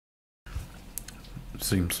it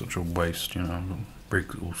seems such a waste, you know. The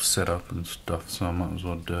rig's all set up and stuff, so I might as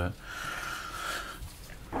well do it.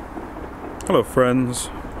 Hello friends,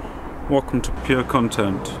 welcome to Pure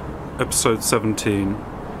Content, episode 17.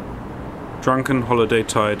 Drunken holiday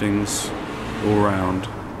tidings all round.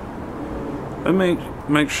 And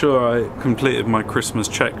make sure I completed my Christmas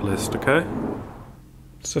checklist, okay?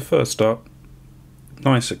 So first up,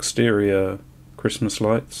 nice exterior Christmas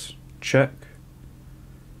lights, check.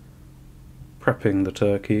 Prepping the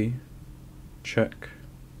turkey, check.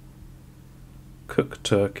 Cook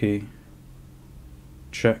turkey,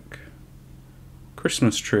 check.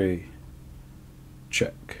 Christmas tree,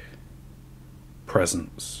 check.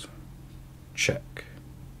 Presents, check.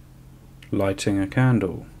 Lighting a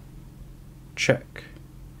candle, check.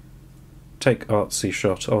 Take artsy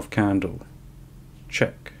shot of candle,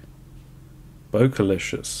 check.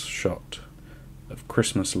 Bocalicious shot of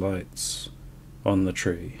Christmas lights on the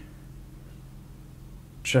tree.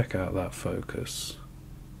 Check out that focus.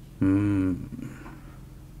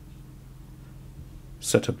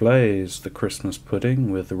 Set ablaze the Christmas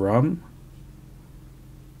pudding with rum.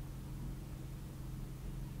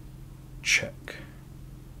 Check.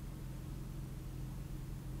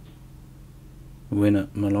 Win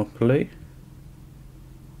at Monopoly.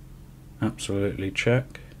 Absolutely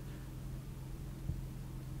check.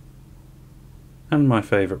 And my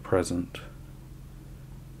favourite present.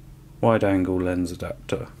 Wide-angle lens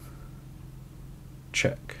adapter.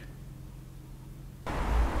 Check.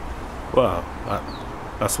 Well,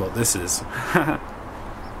 that's what this is.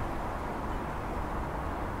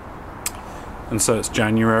 And so it's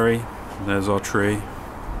January. There's our tree.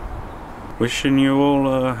 Wishing you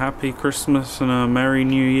all a happy Christmas and a merry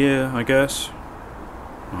new year, I guess.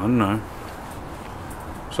 I don't know.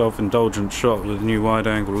 Self-indulgent shot with a new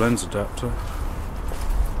wide-angle lens adapter.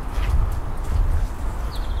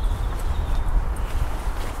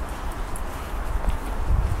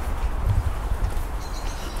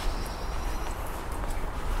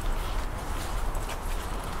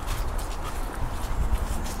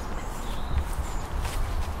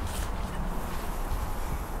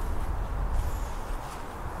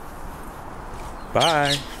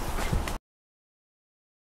 Bye.